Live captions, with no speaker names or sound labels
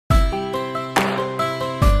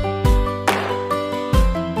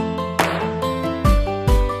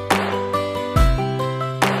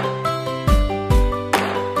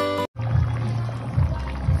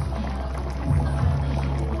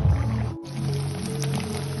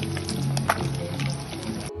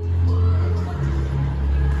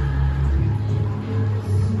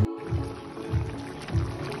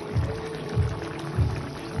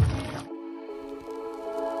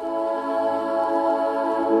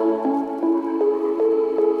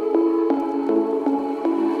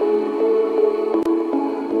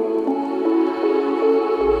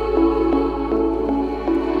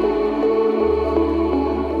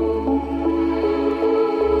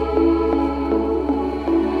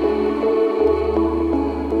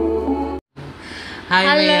Hi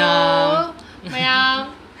Hello, mayam.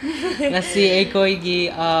 mayam. Ngasi aikoigi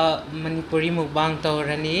Manipuri mukbang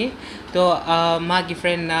tawrani. To magi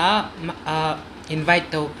friend na invite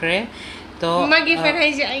tawkre. To Magi fan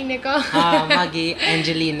hai si aine ko. magi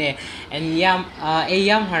Anjali ne. And yam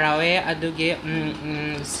harawe adugi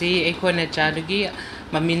si aiko na chadugi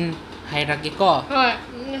mamin hairagi ko. Hoi,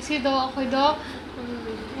 ngasi do akhoi do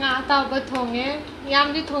nga ataoba thonge.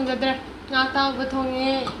 Yam di thonggadre. Nga ataoba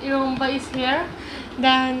thonge. Eromba is here.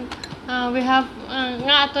 Then we have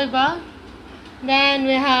nga atoiba. Then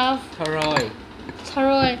we have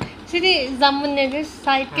Thoroi. Sidi zamun ne this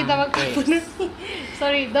side ki dawa kapun.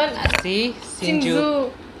 Sorry, don't. Si Shinju.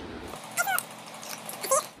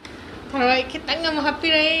 Thoroi kitang nga happy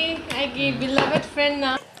rai. Aigi beloved friend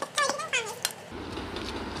na.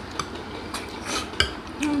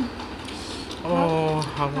 Oh,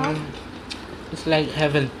 it's like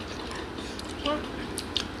heaven.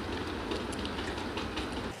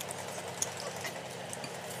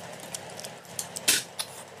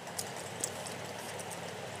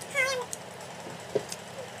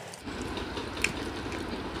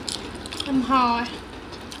 Somehow,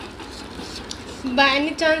 by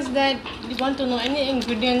any chance that you want to know any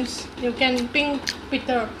ingredients, you can ping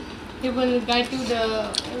Peter. He will guide you the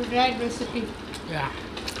right recipe. Yeah.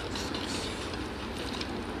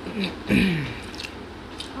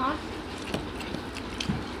 Huh?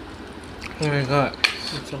 Oh my god,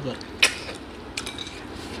 it's so good.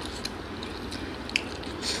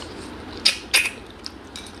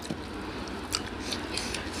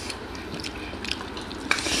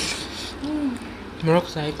 Marok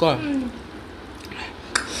sa ko.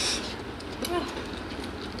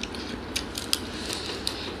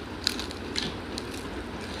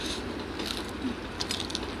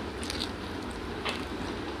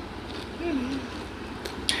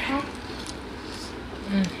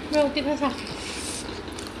 Milk tea sa.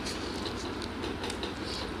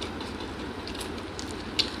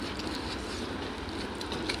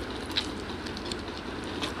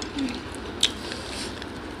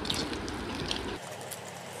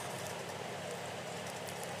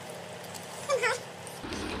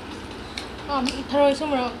 Thoroi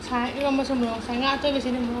sumrok sa, Eromba sumrok sa, nga atoy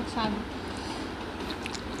besi sumrok sa.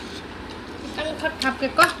 Ang khap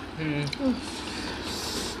ke ko.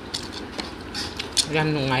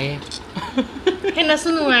 Yan nungay. Kena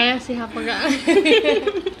sunungay si hapaga.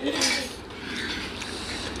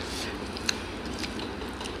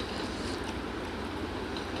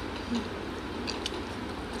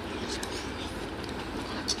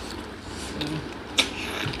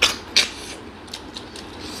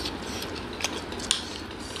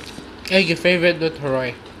 Ay, your favorite do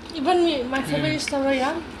Thoroi. Even me, my favorite is Thoroi.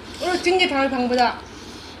 Oh, tinggi Thoroi bangboda.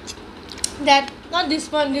 That not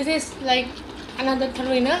this one. This is like another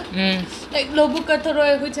Thoroi na. Like Lobuka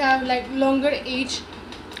Thoroi, which have like longer age.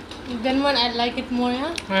 Then one I like it more.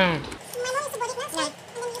 Yeah.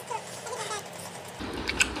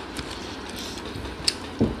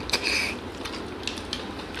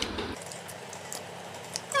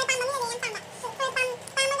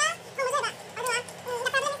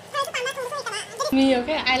 Me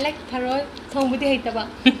okay. I like Thoroi. Thongbudi haitaba.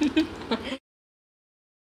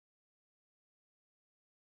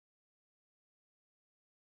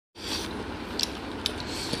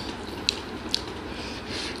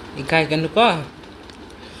 Ikay gano ko?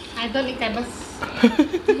 I don't ikay bas.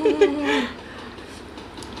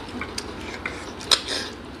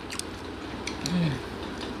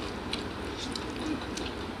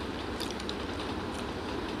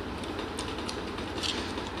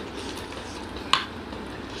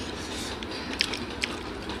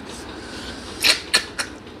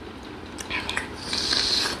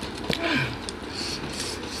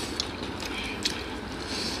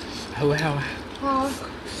 Wow. Oh.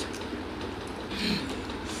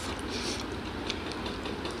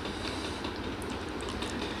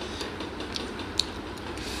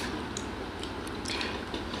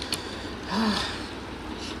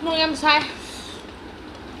 Mong em sai.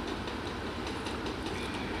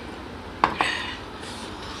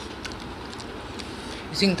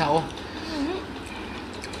 Ising tao.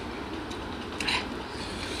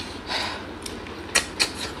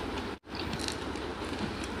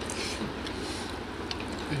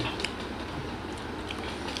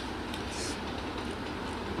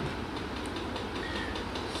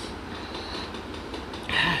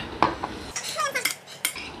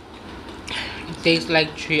 It takes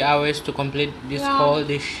like 3 hours to complete this whole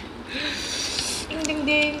dish. Ding ding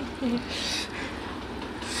ding.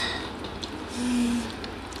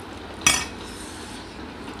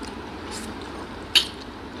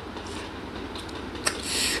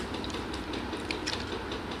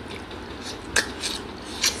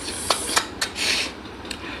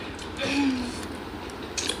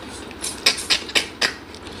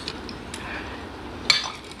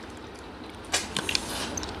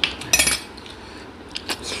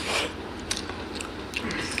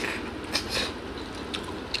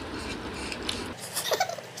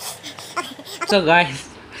 So guys,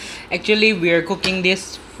 actually we are cooking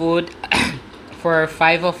this food for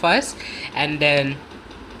 5 of us, and then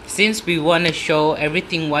since we want to show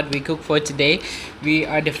everything what we cook for today, we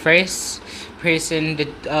are the first person, the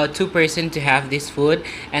two person to have this food,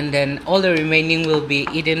 and then all the remaining will be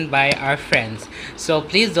eaten by our friends. So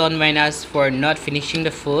please don't mind us for not finishing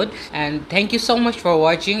the food, and thank you so much for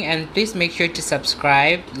watching, and please make sure to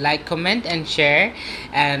subscribe, like, comment, and share,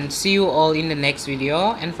 and see you all in the next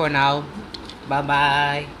video. And for now, bye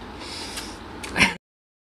bye.